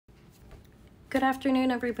Good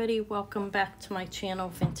afternoon, everybody. Welcome back to my channel,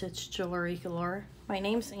 Vintage Jewelry Galore. My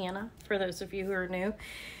name's Anna, for those of you who are new.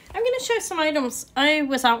 I'm going to show some items. I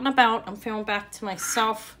was out and about. I'm feeling back to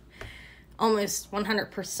myself almost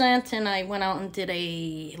 100%, and I went out and did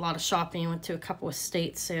a lot of shopping. Went to a couple of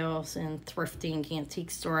estate sales and thrifting,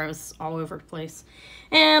 antique store. I was all over the place.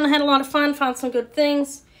 And I had a lot of fun, found some good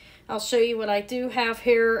things. I'll show you what I do have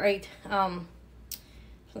here.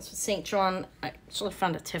 This was St. John. I actually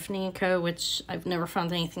found a Tiffany & Co., which I've never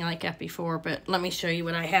found anything like that before, but let me show you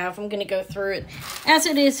what I have. I'm going to go through it as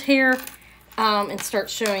it is here and start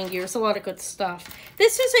showing you. There's a lot of good stuff.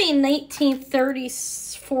 This is a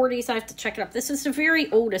 1930s, 40s. I have to check it up. This is the very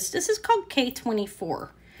oldest. This is called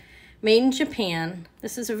K24. Made in Japan.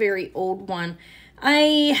 This is a very old one.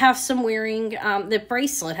 I have some wearing, the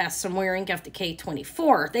bracelet has some wearing of the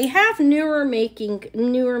K24. They have newer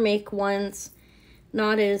make ones.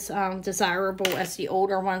 Not as desirable as the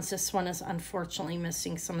older ones. This one is unfortunately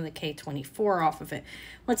missing some of the K24 off of it.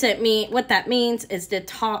 What that means is the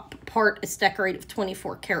top part is decorated with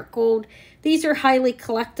 24 karat gold. These are highly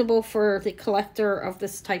collectible for the collector of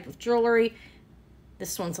this type of jewelry.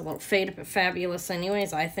 This one's a little faded but fabulous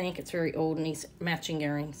anyways. I think it's very old, and these matching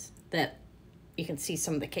earrings that you can see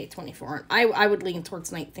some of the K24. I would lean towards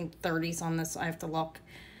 1930s on this. I have to look.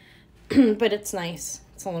 But it's nice.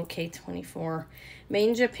 It's a little K24. Made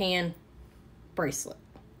in Japan bracelet.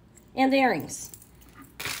 And earrings.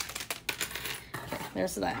 Okay,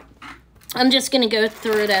 there's that. I'm just going to go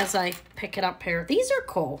through it as I pick it up here. These are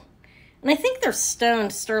cool. And I think they're stone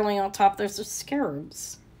sterling on top. Those are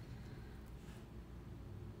scarabs.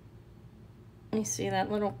 Let me see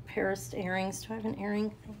that little Paris earrings. Do I have an earring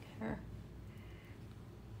thing here?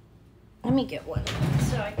 Let me get one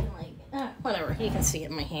so I can whatever. You can see it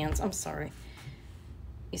in my hands. I'm sorry.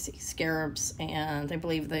 You see scarabs, and I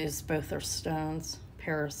believe those both are stones.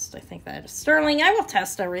 Paris, I think that is sterling. I will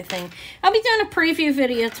test everything. I'll be doing a preview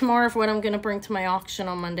video tomorrow of what I'm going to bring to my auction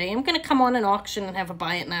on Monday. I'm going to come on an auction and have a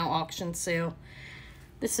buy it now auction sale.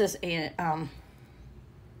 This is a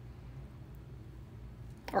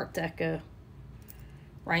Art Deco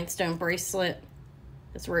rhinestone bracelet.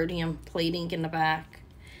 It's rhodium plating in the back.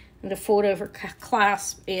 And a fold over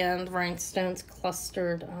clasp and rhinestones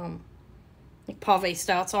clustered like pave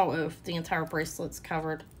style. It's all over. The entire bracelet's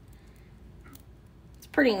covered. It's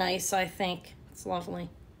pretty nice, I think. It's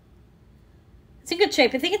lovely. It's in good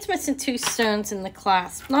shape. I think it's missing 2 stones in the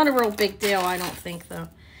clasp. Not a real big deal, I don't think, though.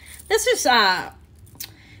 This is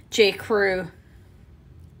J. Crew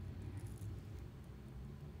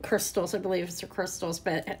crystals. I believe it's crystals,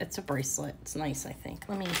 but it's a bracelet. It's nice, I think.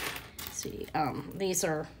 Let me see. These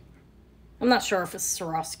are... I'm not sure if it's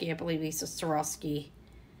Swarovski. I believe these are Swarovski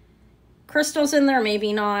crystals in there.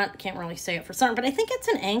 Maybe not. Can't really say it for certain. But I think it's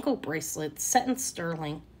an ankle bracelet. It's set in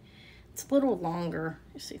sterling. It's a little longer.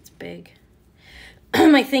 You see it's big.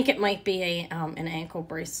 I think it might be an ankle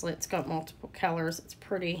bracelet. It's got multiple colors. It's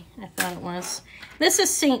pretty. I thought it was. This is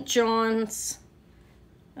St. John's.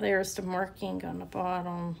 There's the marking on the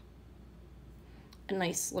bottom. A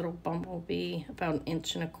nice little bumblebee. About 1.25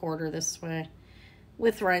 inches this way.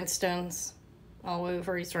 With rhinestones all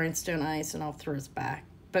over. His rhinestone eyes and all through his back.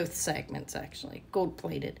 Both segments, actually.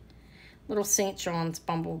 Gold-plated. Little St. John's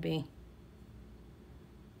bumblebee.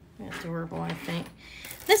 Adorable, I think.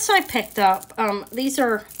 This I picked up. These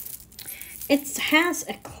are... It has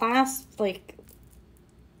a clasp, like...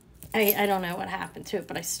 I don't know what happened to it,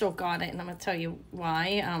 but I still got it, and I'm going to tell you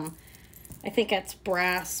why. I think that's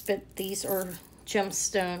brass, but these are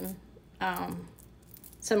gemstone...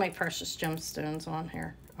 semi-precious gemstones on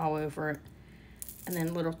here all over it, and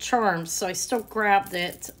then little charms. So I still grabbed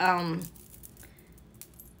it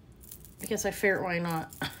because I figured why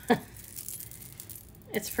not.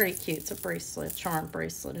 It's pretty cute. It's a bracelet, charm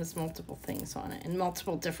bracelet. It has multiple things on it and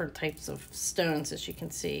multiple different types of stones, as you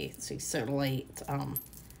can see. It's sodalite.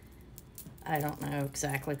 I don't know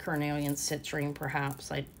exactly, carnelian, citrine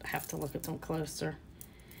perhaps. I'd have to look at them closer,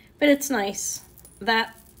 but it's nice.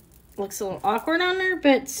 That looks a little awkward on there,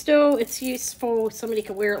 but still it's useful. Somebody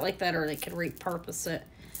could wear it like that, or they could repurpose it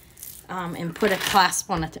and put a clasp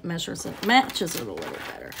on it that matches it a little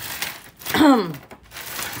better.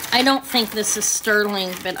 I don't think this is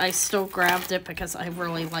sterling, but I still grabbed it because I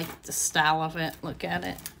really like the style of it. Look at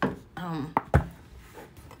it.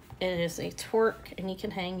 It is a torque, and you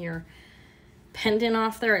can hang your pendant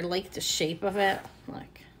off there. I like the shape of it.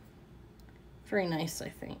 Like, very nice, I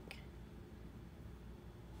think.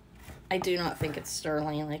 I do not think it's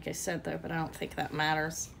sterling, like I said, though, but I don't think that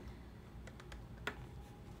matters.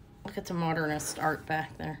 Look at the modernist art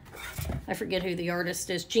back there. I forget who the artist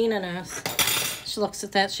is. Gina knows. she looks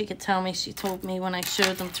at that, she could tell me. She told me when I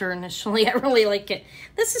showed them to her initially. I really like it.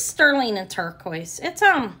 This is sterling and turquoise. It's,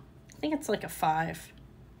 I think it's like a 5.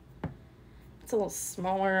 It's a little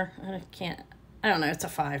smaller. I don't know, it's a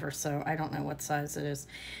 5 or so. I don't know what size it is.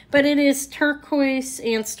 But it is turquoise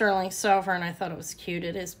and sterling silver, and I thought it was cute.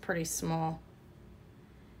 It is pretty small.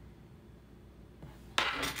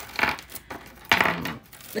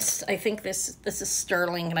 I think this is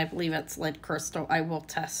sterling, and I believe it's lead crystal. I will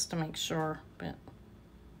test to make sure, but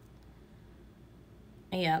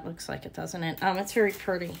yeah, it looks like it, doesn't it? It's very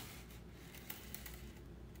pretty.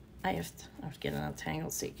 I have to get it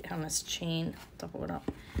untangled so you get on this chain, double it up.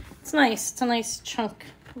 It's nice. It's a nice chunk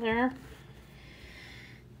there.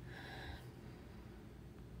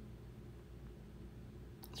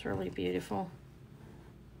 It's really beautiful.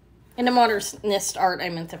 In the modernist art,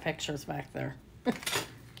 I'm into pictures back there. In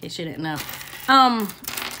case you didn't know.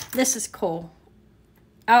 This is cool.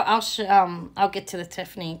 I'll get to the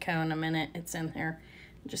Tiffany & Co. in a minute. It's in here.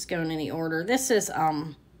 I'm just going in the order. This is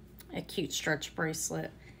a cute stretch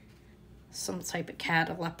bracelet. Some type of cat,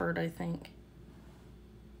 a leopard, I think.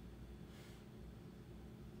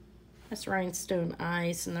 That's rhinestone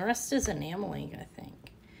eyes, and the rest is enameling, I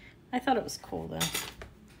think. I thought it was cool,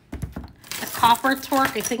 though. A copper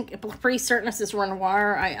torque, I think, pretty certain this is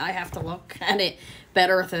Renoir. I have to look at it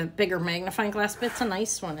better with a bigger magnifying glass, but it's a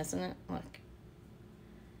nice one, isn't it? Look.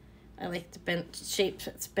 I like the bent shapes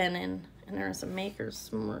it's been in. And there's a maker's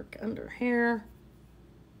mark under here.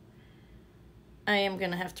 I am going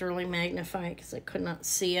to have to really magnify it because I could not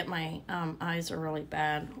see it. My eyes are really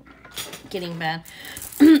bad. Getting bad.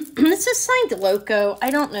 This is signed Loco. I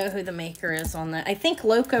don't know who the maker is on that. I think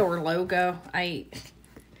Loco or Logo. I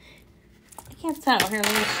can't tell. Here,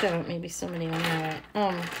 let me show it. Maybe somebody will know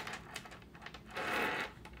it.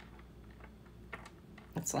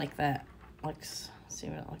 It's like that. Let's see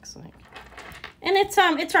what it looks like. And it's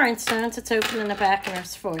rhinestones. It's open in the back and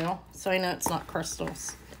there's foil. So I know it's not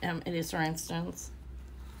crystals. It is rhinestones.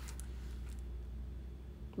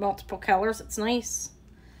 Multiple colors. It's nice.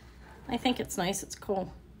 I think it's nice. It's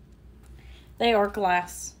cool. They are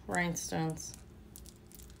glass rhinestones.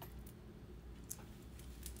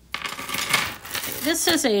 This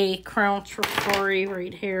is a crown Trifari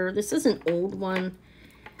right here. This is an old one.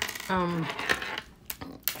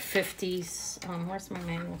 50s. Where's my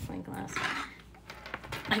magnifying glass?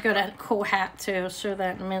 I got a cool hat too. I'll show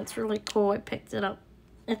that in a minute. It's really cool. I picked it up.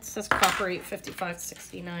 It says copyright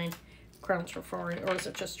 5569 crown Trifari, or is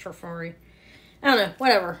it just Trifari? I don't know,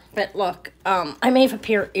 whatever. But look, I may have a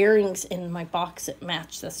pair of earrings in my box that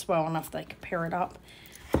match this well enough that I could pair it up.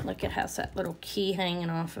 Look, it has that little key hanging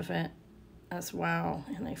off of it as well,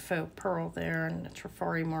 and a faux pearl there, and the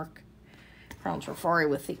Trifari mark. Crown Trifari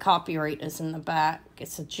with the copyright is in the back.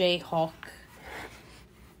 It's a Jayhawk,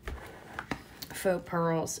 faux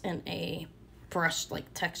pearls, and a brushed,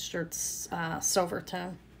 like, textured silver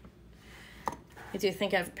tone. I do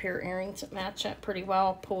think I have a pair of earrings that match that pretty well.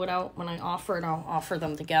 I'll pull it out when I offer it. I'll offer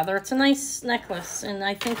them together. It's a nice necklace, and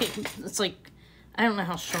I think it's like, I don't know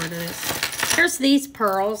how short it is. Here's these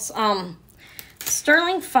pearls.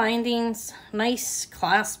 Sterling findings. Nice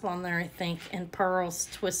clasp on there, I think, and pearls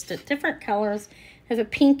twisted. Different colors. Have a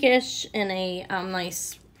pinkish and a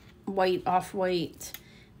nice white, off-white.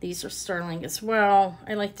 These are sterling as well.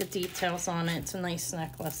 I like the details on it. It's a nice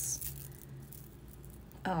necklace.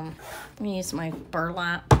 Let me use my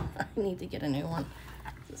burlap. I need to get a new one.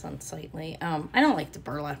 It's unsightly. I don't like the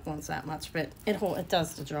burlap ones that much, but it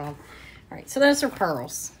does the job. All right, so those are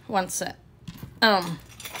pearls. One set. What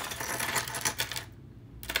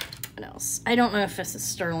else? I don't know if this is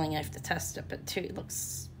sterling. I have to test it, but it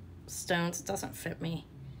looks stones. It doesn't fit me.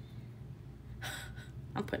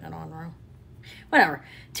 I'm putting it on wrong. Whatever.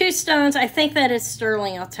 2 stones. I think that is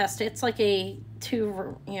sterling. I'll test it. It's like a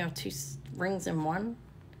two rings in one.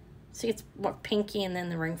 See, it's what, pinky and then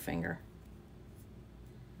the ring finger.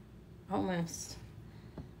 Almost.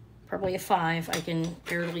 Probably a 5. I can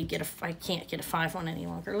barely get I can't get a 5 on any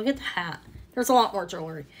longer. Look at the hat. There's a lot more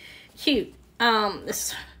jewelry. Cute.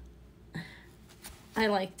 This, I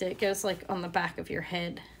liked it. It goes like on the back of your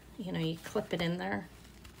head. You know, you clip it in there.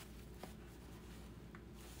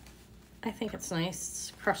 I think it's nice.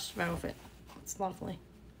 It's crushed velvet. It's lovely.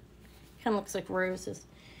 Kind of looks like roses.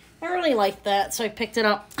 I really like that, so I picked it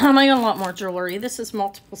up. I got a lot more jewelry. This is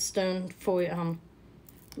multiple stone foil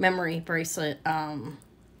memory bracelet.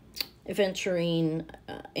 Aventurine,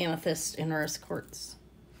 amethyst, and rose quartz.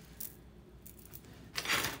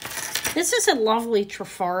 This is a lovely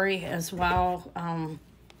Trifari as well. I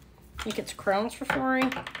think it's crown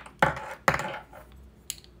Trifari.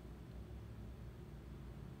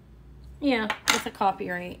 Yeah, with a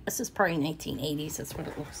copyright. This is probably 1980s. That's what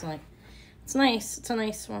it looks like. It's nice. It's a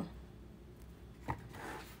nice one.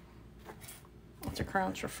 It's a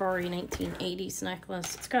Crown Trifari 1980s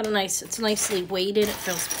necklace. It's got a nice, it's nicely weighted. It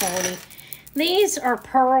feels quality. These are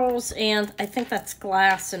pearls, and I think that's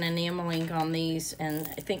glass and enameling on these, and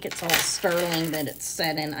I think it's all sterling that it's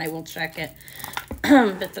set in. I will check it.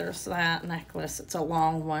 But there's that necklace. It's a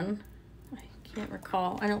long one. I can't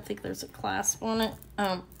recall. I don't think there's a clasp on it.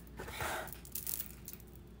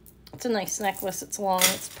 It's a nice necklace. It's long.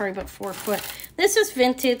 It's probably about 4 foot. This is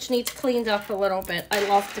vintage. Needs cleaned up a little bit. I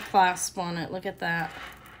love the clasp on it. Look at that.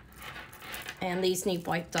 And these need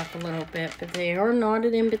wiped up a little bit, but they are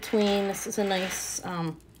knotted in between. This is a nice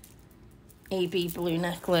AB blue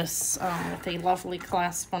necklace with a lovely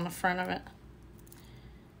clasp on the front of it.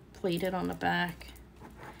 Pleated on the back.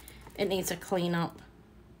 It needs a cleanup.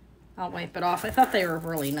 I'll wipe it off. I thought they were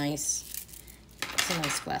really nice. It's a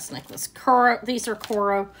nice glass necklace. Coro, these are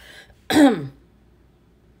Coro. Okay,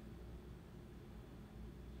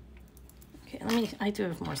 I do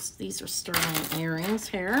have more. These are sterling earrings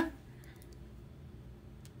here.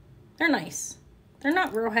 They're nice. They're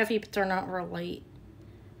not real heavy, but they're not real light.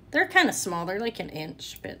 They're kind of small. They're like an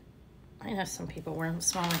inch, but I know some people wear them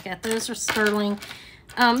small like that. Those are sterling.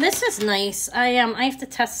 This is nice. I have to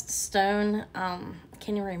test the stone. I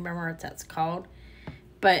can't even remember what that's called,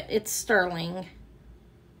 but it's sterling.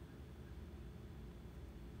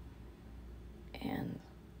 And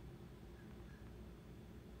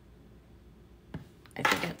I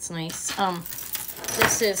think it's nice.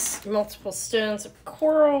 This is multiple stones of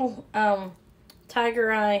coral,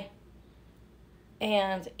 tiger eye,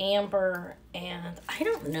 and amber, and I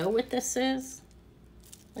don't know what this is.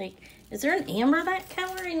 Like, is there an amber that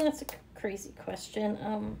color? I know that's a crazy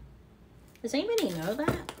question. Does anybody know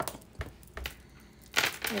that?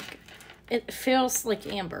 Like, it feels like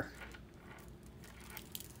amber,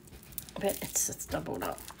 but it's doubled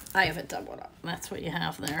up. I have it doubled up. That's what you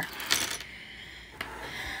have there.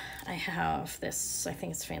 I have this, I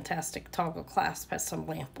think it's fantastic, toggle clasp, has some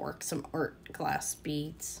lamp work, some art glass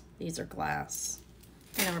beads. These are glass.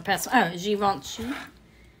 I never pass. Oh, Givenchy.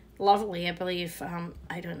 Lovely, I believe.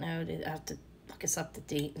 I don't know. I have to look us up the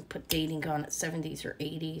date and put dating on it, 70s or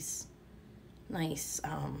 80s. Nice.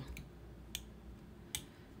 Kind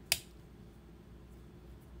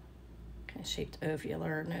of shaped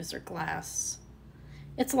ovular, and those are glass.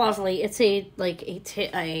 It's lovely. It's a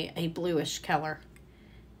bluish color.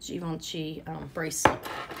 Givenchy bracelet.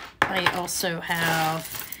 I also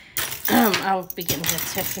have, I'll be getting to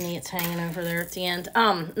Tiffany. It's hanging over there at the end.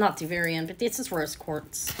 Not the very end, but this is rose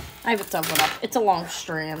quartz. I have it doubled up. It's a long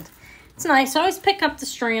strand. It's nice. I always pick up the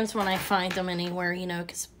strands when I find them anywhere, you know,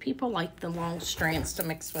 because people like the long strands to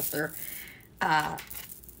mix with their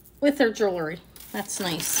jewelry. That's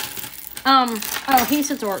nice. Oh, he's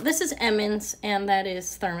adorable. This is Emmons, and that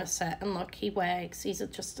is Thermoset. And look, he wags. He's a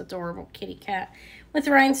just adorable kitty cat with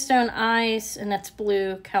rhinestone eyes, and that's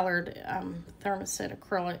blue colored Thermoset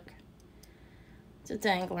acrylic. It's a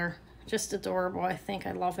dangler. Just adorable. I think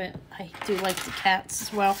I love it. I do like the cats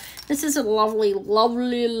as well. This is a lovely,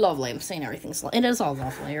 lovely, lovely. I'm saying everything's lovely. It is all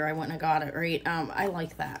lovely, or I wouldn't have got it right. I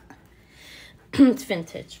like that. It's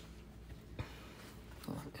vintage.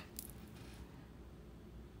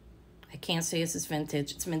 Can't say this is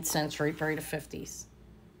vintage. It's mid-century, probably the 50s.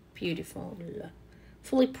 Beautiful.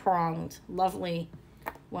 Fully pronged. Lovely,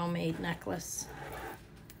 well-made necklace.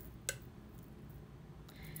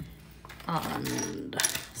 And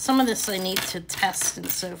some of this I need to test and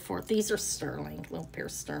so forth. These are sterling. Little pair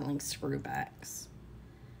of sterling screwbacks.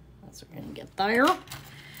 That's what we're going to get there.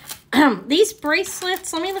 These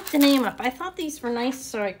bracelets, let me look the name up. I thought these were nice,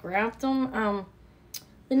 so I grabbed them.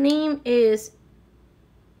 The name is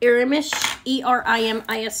Irimish,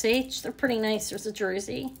 E-R-I-M-I-S-H. They're pretty nice. There's a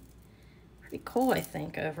jersey. Pretty cool, I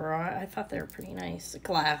think, overall. I thought they were pretty nice.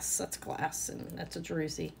 Glass. That's glass, and that's a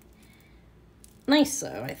jersey. Nice,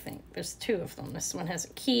 though, I think. There's two of them. This one has a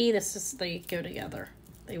key. They go together.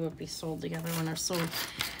 They would be sold together when they're sold.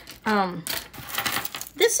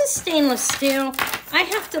 This is stainless steel. I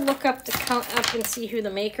have to look up and see who the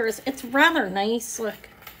maker is. It's rather nice. Look.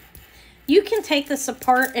 You can take this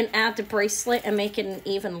apart and add the bracelet and make it an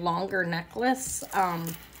even longer necklace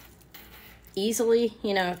easily,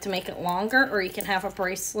 you know, to make it longer. Or you can have a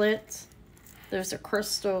bracelet. Those are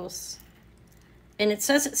crystals. And it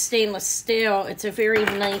says it's stainless steel. It's a very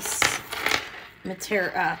nice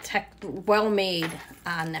material, well-made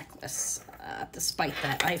necklace. Despite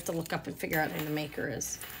that, I have to look up and figure out who the maker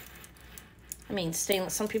is. I mean,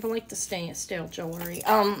 stainless. Some people like the stainless steel jewelry.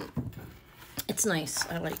 It's nice.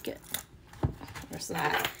 I like it. There's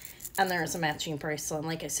that. And there's a matching bracelet. And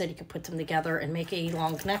like I said, you could put them together and make a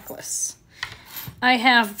long necklace. I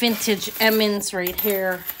have vintage Emmons right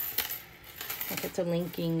here. Look at the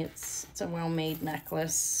linking. It's a well-made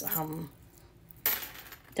necklace.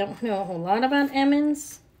 Don't know a whole lot about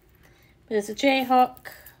Emmons. But it's a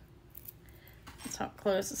J-hook. That's how it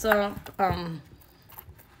closes up.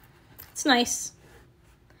 It's nice.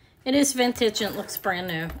 It is vintage and it looks brand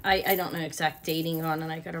new. I don't know exact dating on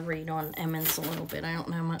it. I got to read on Emmons a little bit. I don't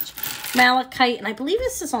know much. Malachite, and I believe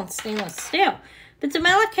this is on stainless steel. But the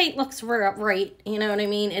malachite looks right. You know what I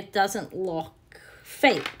mean? It doesn't look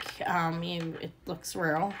fake. It looks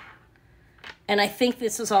real. And I think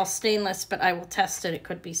this is all stainless, but I will test it. It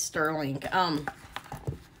could be sterling.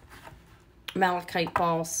 Malachite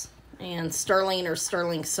balls. And sterling or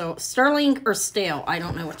sterling. So sterling or steel. I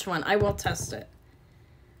don't know which one. I will test it.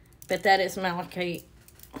 But that is malachite.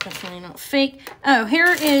 Definitely not fake. Oh, here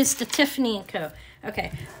is the Tiffany & Co.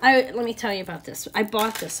 Okay, let me tell you about this. I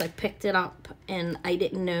bought this. I picked it up, and I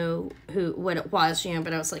didn't know what it was,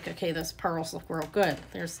 but I was like, okay, those pearls look real good.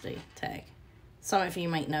 There's the tag. Some of you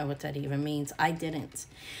might know what that even means. I didn't.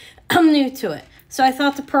 I'm new to it. So I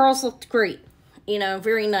thought the pearls looked great.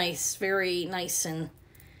 Very nice and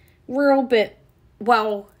real bit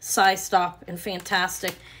well sized up and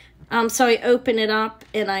fantastic. So I open it up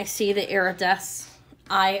and I see the Iridesse.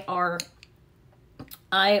 Let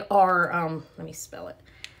me spell it.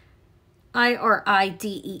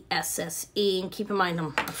 Iridesse. And keep in mind,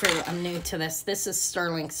 I'm new to this. This is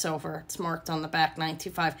sterling silver. It's marked on the back,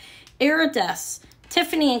 925. Iridesse.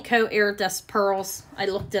 Tiffany & Co. Iridesse pearls. I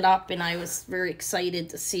looked it up and I was very excited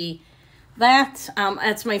to see that.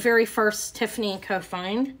 That's my very first Tiffany & Co.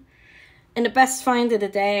 find. And the best find of the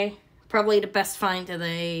day. Probably the best find of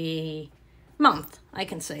the month. I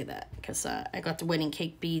can say that because I got the wedding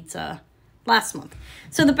cake beads last month.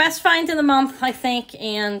 So the best find of the month, I think,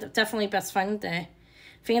 and definitely best find of the day.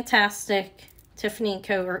 Fantastic. Tiffany &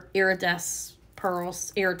 Co. Iridesse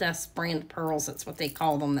pearls. Iridesse brand pearls. That's what they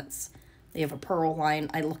call them. They have a pearl line.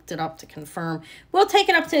 I looked it up to confirm. We'll take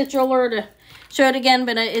it up to the jeweler to show it again,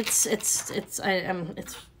 but it's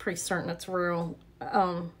pretty certain it's real.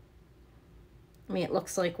 It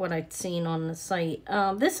looks like what I'd seen on the site.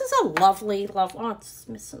 This is a lovely, oh, it's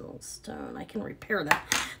missing a little stone. I can repair that.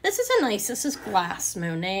 This is glass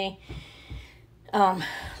Monet.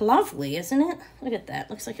 Lovely, isn't it? Look at that.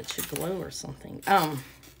 Looks like it should glow or something.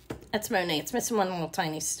 That's Monet. It's missing one little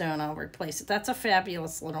tiny stone. I'll replace it. That's a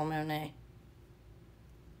fabulous little Monet.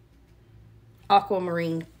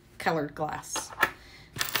 Aquamarine colored glass.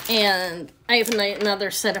 And I have another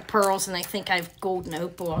set of pearls, and I think I have gold and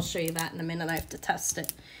opal. I'll show you that in a minute. I have to test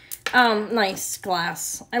it. Nice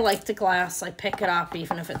glass. I like the glass. I pick it up,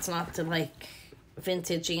 even if it's not the,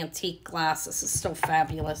 vintage antique glass. This is still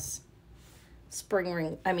fabulous. Spring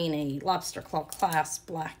ring, a lobster claw clasp,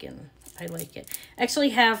 black, and I like it. I actually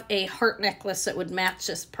have a heart necklace that would match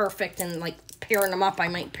this perfect, and, pairing them up, I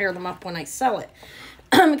might pair them up when I sell it.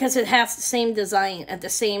 Because it has the same design, the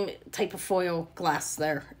same type of foil glass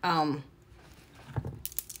there.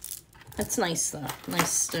 It's nice, though.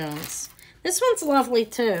 Nice stones. This one's lovely,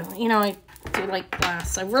 too. I do like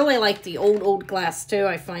glass. I really like the old glass, too.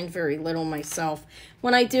 I find very little myself.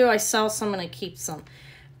 When I do, I sell some and I keep some.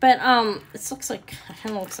 But, it looks like, it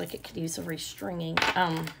kind of looks like it could use a restringing.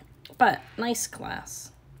 But, nice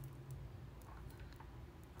glass.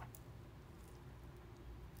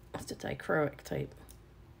 It's a dichroic type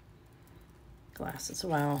glass as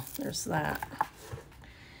well. There's that.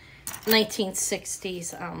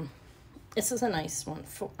 1960s. This is a nice one.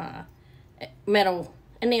 For, metal,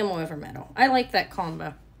 enamel over metal. I like that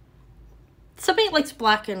combo. Somebody likes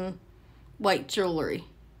black and white jewelry.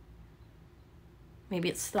 Maybe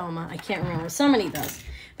it's Thelma. I can't remember. Somebody does.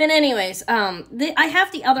 But anyways, I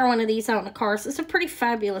have the other one of these out in the car. So it's a pretty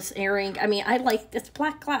fabulous earring. I like, it's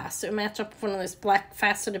black glass. So match up with one of those black,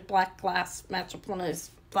 faceted black glass. Match up with one of those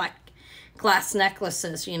black glass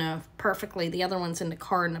necklaces, perfectly. The other one's in the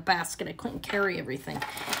car in the basket. I couldn't carry everything.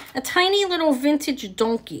 A tiny little vintage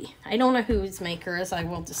donkey. I don't know who his maker is. I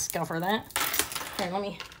will discover that. Here,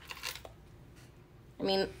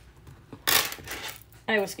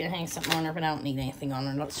 I was going to hang something on her, but I don't need anything on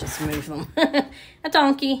her. Let's just move them. A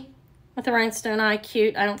donkey with a rhinestone eye.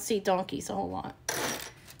 Cute. I don't see donkeys a whole lot.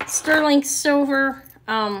 Sterling silver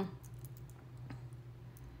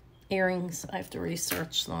earrings. I have to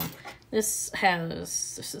research them. This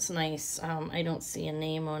is nice. I don't see a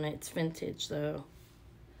name on it. It's vintage, though.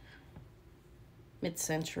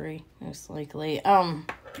 Mid-century, most likely.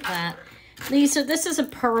 This is a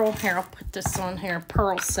pearl. Here, I'll put this on here.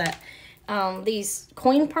 Pearl set. These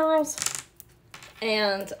coin pearls,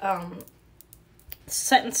 and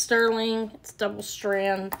set in sterling. It's double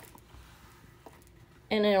strand.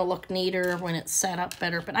 And it'll look neater when it's set up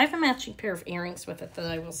better. But I have a matching pair of earrings with it that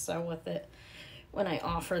I will sell with it when I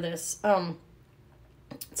offer this.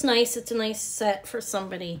 It's nice. It's a nice set for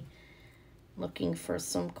somebody looking for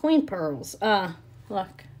some coin pearls.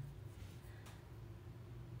 Look.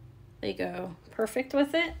 They go perfect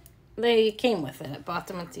with it. They came with it. I bought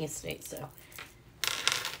them at the estate sale.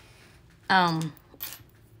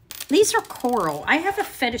 These are coral. I have a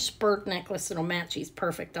fetish bird necklace that'll match these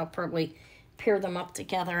perfect. I'll probably pair them up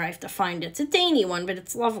together. I have to find it. It's a dainty one, but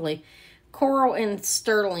it's lovely. Coral and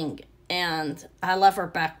sterling, and I love her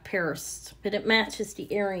back pierced, but it matches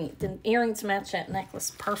the earring. The earrings match that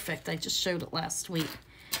necklace perfect. I just showed it last week.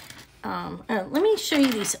 Let me show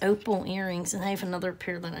you these opal earrings, and I have another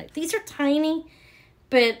pair that these are tiny,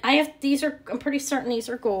 but I'm pretty certain these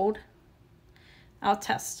are gold. I'll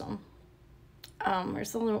test them.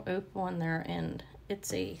 There's a little opal in there, and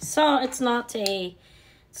it's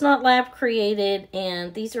not lab created,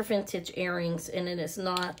 and these are vintage earrings, and it is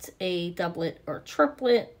not a doublet or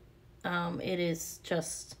triplet. It is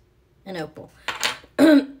just an opal.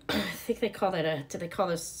 I think they call that do they call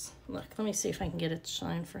this, look, let me see if I can get it to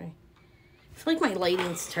shine for you. I feel like my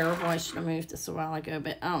lighting's terrible. I should have moved this a while ago,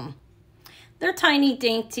 but they're tiny,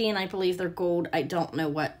 dainty, and I believe they're gold. I don't know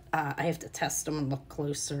what, I have to test them and look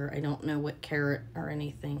closer. I don't know what carat or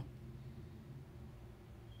anything.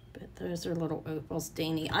 But those are little opals,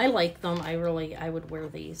 dainty. I like them. I would wear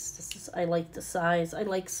these. I like the size. I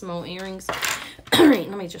like small earrings. All right,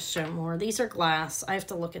 let me just show more. These are glass. I have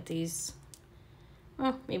to look at these.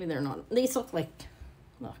 Oh, maybe they're not. These look like,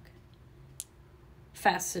 look,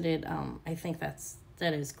 faceted. I think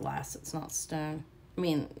that is glass. It's not stone. I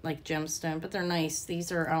mean, like gemstone, but they're nice.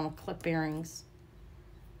 These are clip earrings.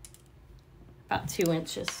 About 2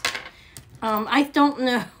 inches. I don't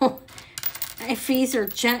know if these are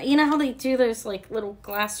you know how they do those like little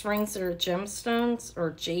glass rings that are gemstones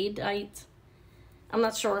or jadeite? I'm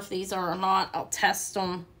not sure if these are or not. I'll test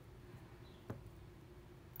them.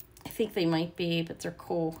 I think they might be, but they're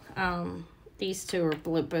cool. These two are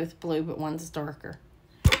blue, both blue, but one's darker.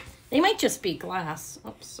 They might just be glass.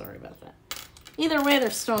 Oops, sorry about that. Either way, they're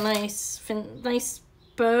still nice. Nice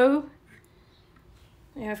bow.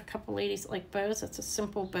 I have a couple ladies that like bows. It's a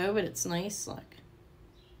simple bow, but it's nice. Look.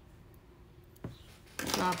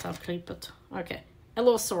 Not I'll keep it. Okay. A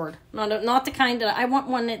little sword. Not the kind that I want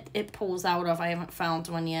one that it pulls out of. I haven't found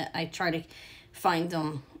one yet. I try to find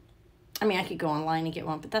them. I mean, I could go online and get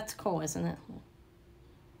one, but that's cool, isn't it?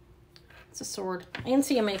 It's a sword. I didn't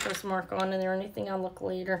see a maker's mark on it or anything. I'll look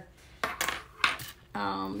later.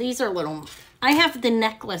 These are little. I have the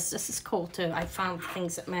necklace. This is cool too. I found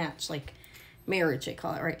things that match, like marriage, they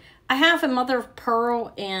call it, right? I have a mother of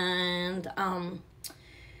pearl and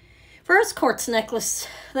rose quartz necklace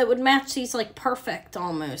that would match these like perfect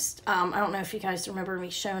almost. I don't know if you guys remember me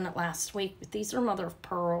showing it last week, but these are mother of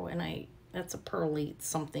pearl, and that's a pearly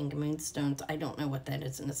something, moonstones. I don't know what that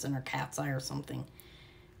is in the center, cat's eye or something,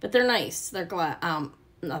 but they're nice. They're glass.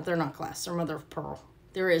 No, they're not glass. They're mother of pearl.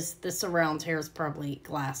 This around here is probably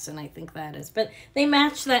glass, and I think that is. But they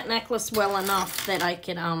match that necklace well enough that I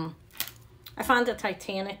could, I found a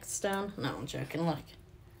Titanic stone. No, I'm joking. Look.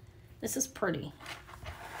 This is pretty.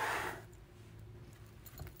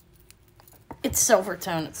 It's silver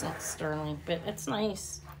tone. It's not sterling, but it's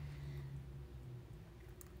nice.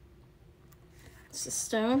 It's a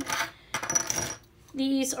stone.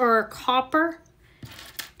 These are copper.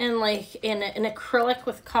 And like in an acrylic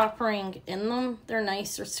with coppering in them. They're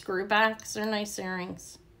nice. They're screwbacks. They're nice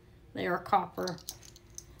earrings. They are copper.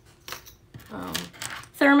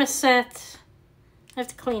 Thermoset. I have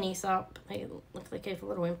to clean these up. They look like I have a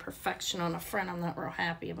little imperfection on the front. I'm not real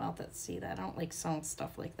happy about that. See that? I don't like selling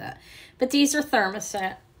stuff like that. But these are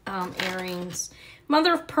thermoset earrings.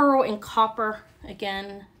 Mother of pearl and copper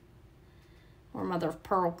again. Or mother of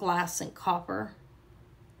pearl glass and copper.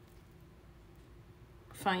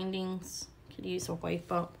 Findings. Could use a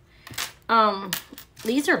wipe up.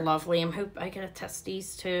 These are lovely. I gotta test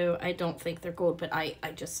these too. I don't think they're gold, but I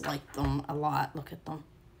just like them a lot. Look at them.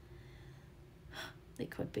 They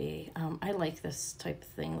could be. I like this type of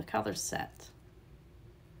thing. Look how they're set.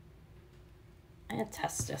 I'm gonna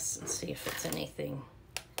test this and see if it's anything.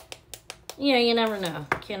 Yeah, you never know.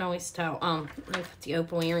 Can't always tell. Let me put the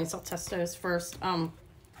opal earrings. I'll test those first.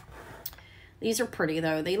 These are pretty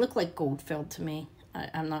though. They look like gold filled to me.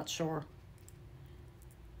 I'm not sure.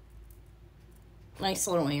 Nice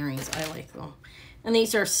little earrings. I like them. And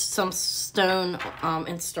these are some stone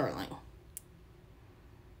and sterling.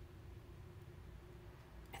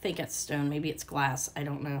 I think it's stone. Maybe it's glass. I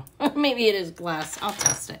don't know. Maybe it is glass. I'll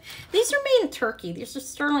test it. These are made in Turkey. These are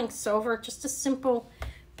sterling silver. Just a simple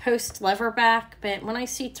post lever back. But when I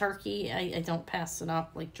see Turkey, I don't pass it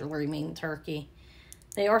up like jewelry made in Turkey.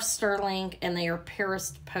 They are sterling, and they are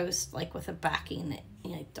pierced post, like with a backing that,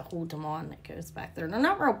 you know, to hold them on that goes back there. They're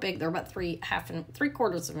not real big. They're about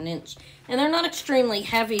 3/4 of an inch. And they're not extremely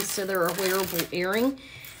heavy, so they're a wearable earring.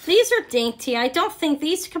 These are dainty. I don't think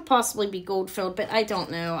these could possibly be gold filled, but I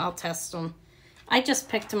don't know. I'll test them. I just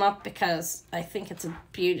picked them up because I think it's a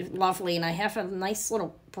lovely, and I have a nice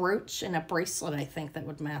little brooch and a bracelet, I think, that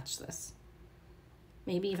would match this.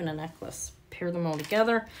 Maybe even a necklace. Pair them all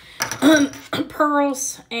together.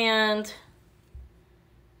 Pearls, and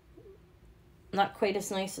not quite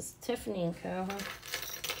as nice as Tiffany & Co. Huh?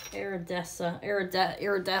 Iridesse.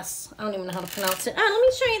 I don't even know how to pronounce it. Let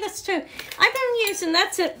me show you this too. I've been using,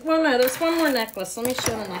 that's it. Well, no, there's one more necklace. Let me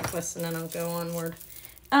show the necklace and then I'll go onward.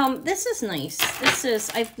 This is nice. This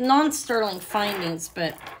is, I've non-sterling findings,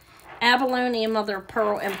 but abalone, mother of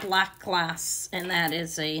pearl, and black glass. And that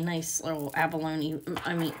is a nice little abalone,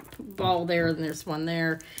 ball there, and there's one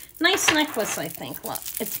there. Nice necklace, I think. Look,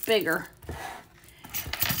 it's bigger.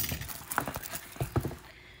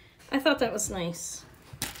 I thought that was nice.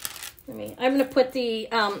 I'm going to put the,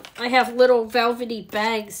 I have little velvety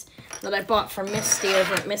bags that I bought from Misty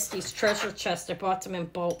over at Misty's Treasure Chest. I bought them in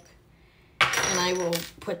bulk. And I will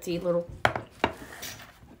put the little,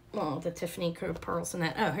 well, the Tiffany Co. pearls in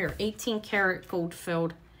that. Oh, here, 18 karat gold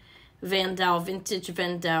filled vintage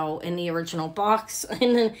Vandal in the original box.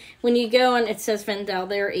 And then when you go on, it says Vandal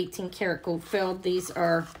there, 18 karat gold filled. These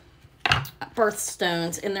are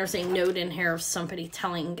birthstones, and there's a note in here of somebody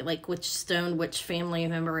telling like which stone, which family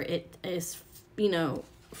member it is, you know,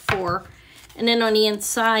 for. And then on the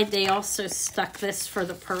inside, they also stuck this for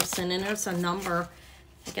the person, and there's a number.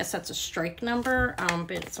 I guess that's a strike number,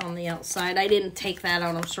 but it's on the outside. I didn't take that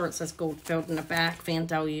out. I'm sure it says gold filled in the back.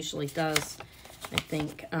 Vandal usually does, I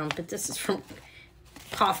think. But this is from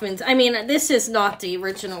Kaufman's. I mean, this is not the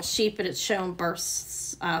original sheet, but it's showing birth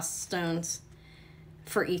stones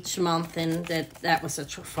for each month, and that was a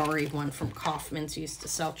Trifari one from Kaufman's. Used to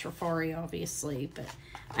sell Trifari, obviously, but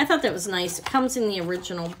I thought that was nice. It comes in the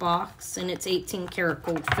original box, and it's 18 karat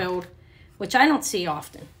gold filled, which I don't see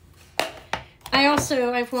often.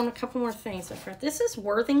 I've won a couple more things. This is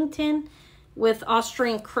Worthington with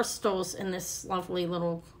Austrian crystals in this lovely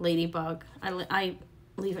little ladybug. I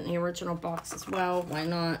leave it in the original box as well. Why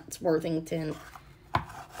not? It's Worthington.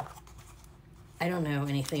 I don't know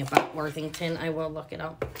anything about Worthington. I will look it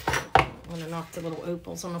up. I'm going to knock the little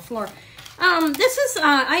opals on the floor. This is,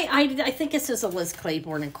 I think this is a Liz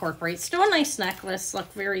Claiborne Incorporated. Still a nice necklace.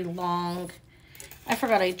 Look, very long. I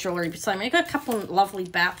forgot I had jewelry beside me. I got a couple lovely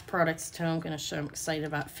bath products too. I'm going to show. I'm excited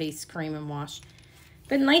about face cream and wash.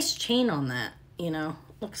 But nice chain on that, you know.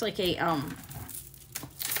 Looks like a,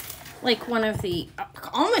 like one of the,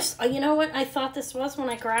 almost, you know what I thought this was when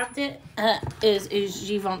I grabbed it? Is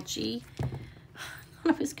Givenchy. I don't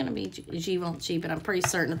know if it's going to be Givenchy, but I'm pretty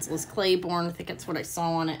certain it's Liz Claiborne. I think that's what I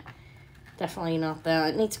saw on it. Definitely not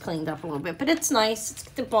that. It needs cleaned up a little bit, but it's nice. It's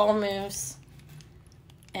got the ball moves.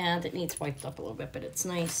 And it needs wiped up a little bit, but it's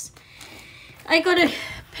nice. I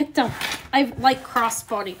picked up, I like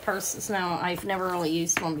crossbody purses now. I've never really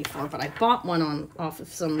used one before, but I bought one off of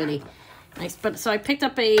somebody. Nice, but so I picked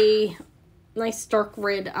up a nice dark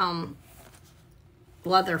red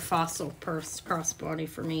leather fossil purse crossbody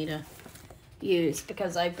for me to use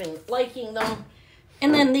because I've been liking them.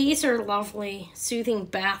 And then these are lovely soothing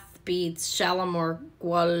bath beads, Shalimar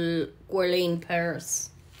Guerlain Paris.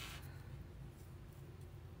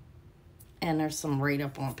 And there's some right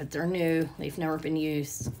up on it, but they're new. They've never been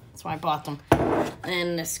used. That's why I bought them.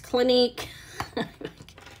 And this Clinique.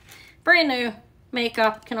 Brand new.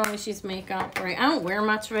 Makeup. Can always use makeup. Right. I don't wear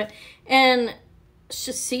much of it. And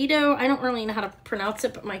Shiseido. I don't really know how to pronounce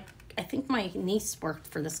it, but I think my niece worked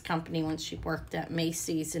for this company when she worked at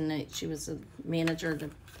Macy's, and she was a manager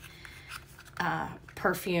to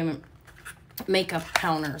perfume makeup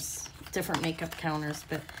counters. Different makeup counters.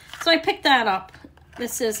 But so I picked that up.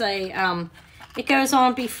 This is a, it goes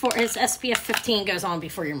on before, it's SPF 15 goes on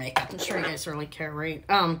before your makeup. I'm sure you guys really care, right?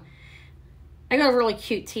 I got a really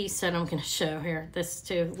cute tea set I'm going to show here. This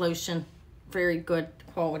too, lotion, very good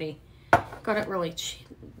quality. Got it really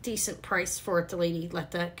decent price for it. The lady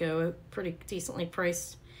let that go, pretty decently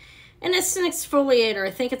priced. And it's an exfoliator.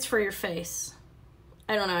 I think it's for your face.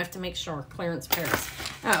 I don't know. I have to make sure. Clearance Paris.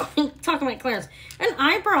 Oh, talking about clearance. An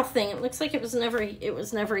eyebrow thing. It looks like it was never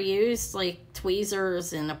used. Like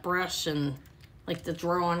tweezers and a brush and like to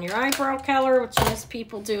draw on your eyebrow color, which most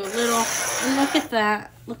people do a little. And look at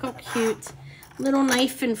that. Look how cute. little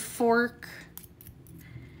knife and fork,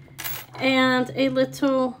 and a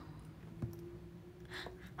little,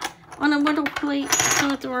 on a little plate.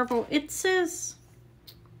 So adorable. It says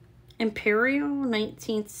Imperial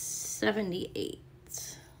 1978.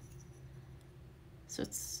 So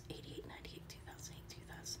it's 88, 98, 2008,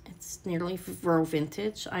 2000. It's nearly real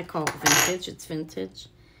vintage. I call it vintage. It's vintage.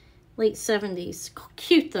 Late 70s.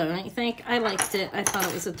 Cute though, don't you think? I liked it. I thought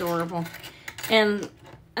it was adorable. And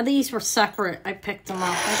these were separate. I picked them up.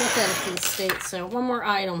 I got that at the estate. So one more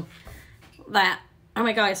item. That. Oh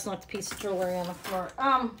my god, it's not the piece of jewelry on the floor.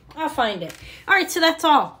 I'll find it. Alright, so that's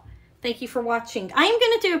all. Thank you for watching. I am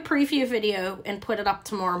going to do a preview video and put it up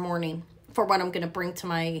tomorrow morning for what I'm going to bring to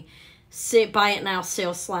my buy it now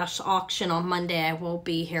sale / auction on Monday. I will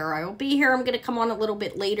be here. I'm going to come on a little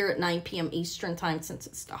bit later at 9 p.m. Eastern time since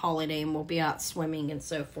it's the holiday and we'll be out swimming and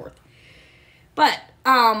so forth. But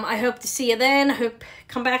I hope to see you then. I hope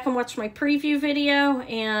come back and watch my preview video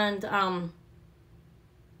and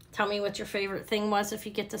tell me what your favorite thing was if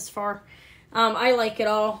you get this far. I like it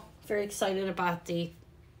all. Very excited about the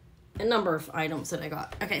number of items that I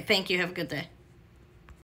got. Okay, thank you. Have a good day.